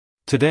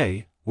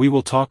Today, we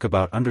will talk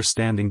about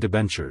understanding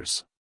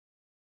debentures.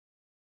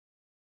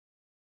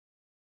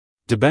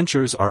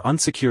 Debentures are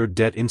unsecured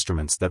debt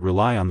instruments that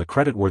rely on the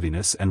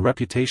creditworthiness and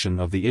reputation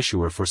of the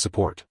issuer for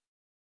support.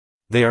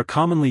 They are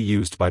commonly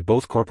used by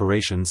both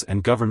corporations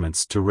and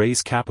governments to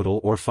raise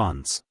capital or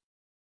funds.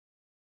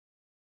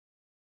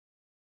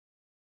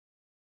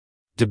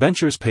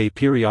 Debentures pay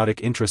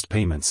periodic interest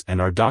payments and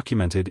are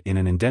documented in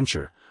an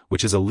indenture,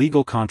 which is a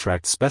legal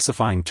contract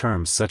specifying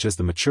terms such as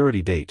the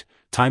maturity date,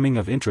 timing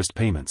of interest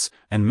payments,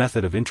 and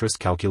method of interest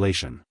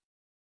calculation.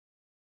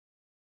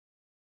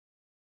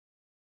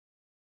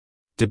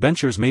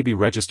 Debentures may be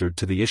registered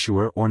to the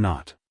issuer or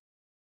not.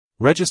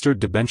 Registered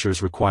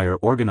debentures require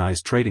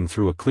organized trading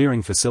through a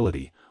clearing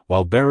facility,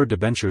 while bearer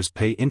debentures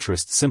pay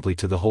interest simply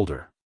to the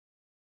holder.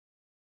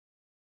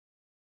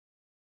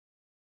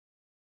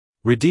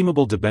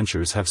 Redeemable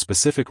debentures have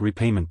specific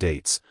repayment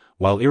dates,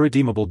 while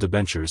irredeemable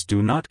debentures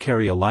do not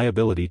carry a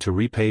liability to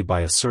repay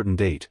by a certain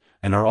date,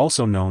 and are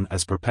also known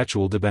as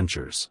perpetual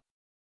debentures.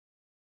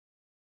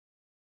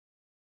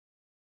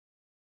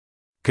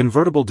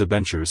 Convertible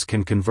debentures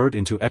can convert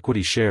into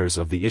equity shares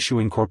of the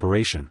issuing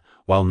corporation,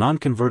 while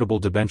non-convertible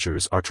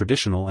debentures are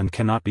traditional and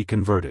cannot be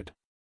converted.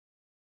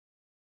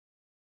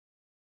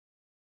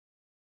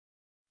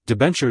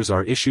 Debentures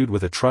are issued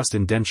with a trust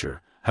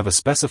indenture, have a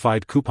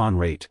specified coupon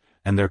rate,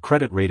 and their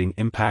credit rating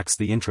impacts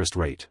the interest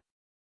rate.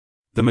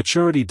 The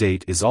maturity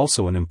date is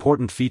also an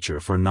important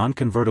feature for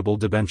non-convertible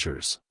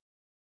debentures.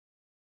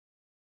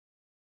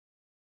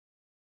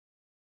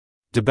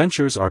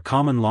 Debentures are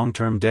common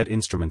long-term debt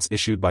instruments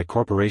issued by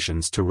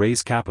corporations to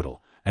raise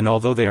capital, and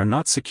although they are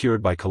not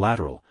secured by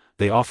collateral,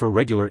 they offer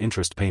regular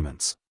interest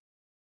payments.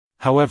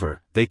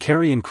 However, they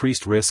carry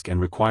increased risk and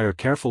require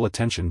careful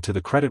attention to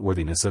the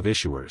creditworthiness of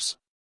issuers.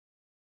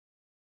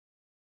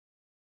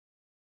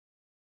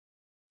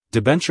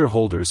 Debenture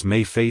holders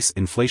may face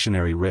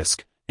inflationary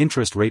risk,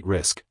 interest rate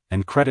risk,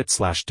 and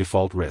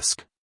credit/default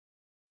risk.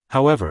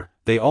 However,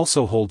 they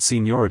also hold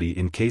seniority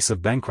in case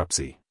of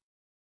bankruptcy.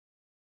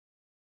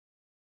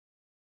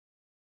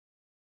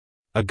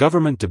 A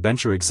government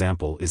debenture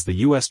example is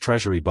the U.S.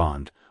 Treasury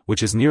bond,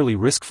 which is nearly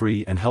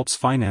risk-free and helps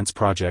finance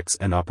projects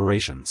and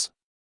operations.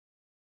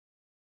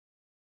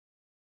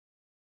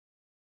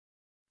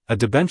 A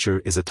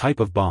debenture is a type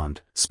of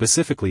bond,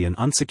 specifically an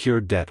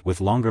unsecured debt with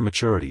longer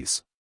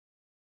maturities.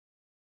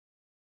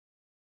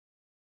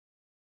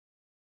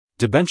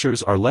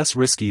 Debentures are less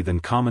risky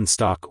than common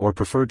stock or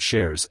preferred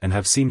shares and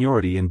have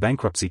seniority in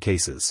bankruptcy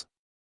cases.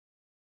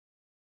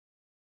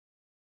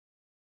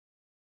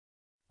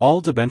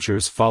 All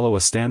debentures follow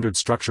a standard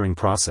structuring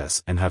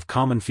process and have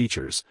common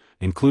features,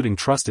 including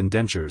trust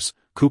indentures,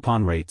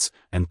 coupon rates,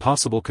 and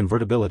possible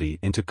convertibility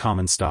into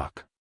common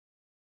stock.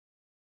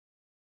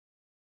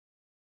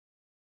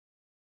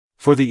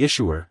 For the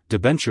issuer,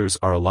 debentures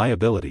are a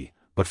liability,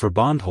 but for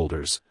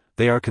bondholders,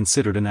 they are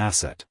considered an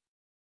asset.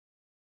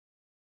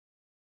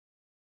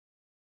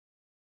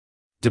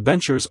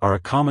 Debentures are a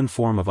common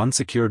form of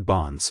unsecured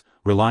bonds,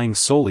 relying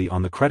solely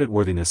on the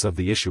creditworthiness of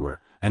the issuer,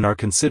 and are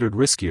considered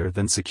riskier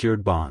than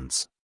secured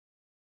bonds.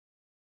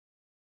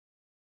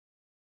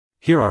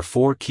 Here are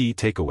 4 key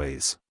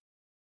takeaways.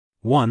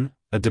 1.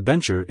 A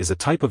debenture is a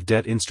type of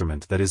debt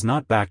instrument that is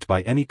not backed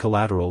by any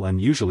collateral and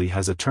usually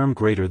has a term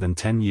greater than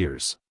 10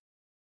 years.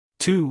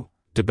 2.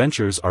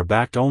 Debentures are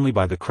backed only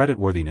by the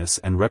creditworthiness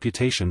and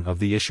reputation of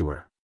the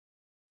issuer.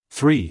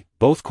 3.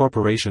 Both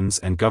corporations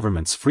and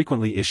governments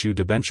frequently issue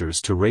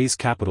debentures to raise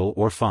capital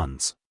or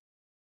funds.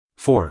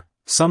 4.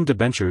 Some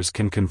debentures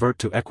can convert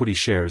to equity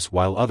shares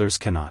while others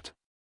cannot.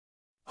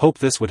 Hope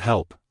this would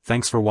help.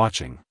 Thanks for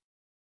watching.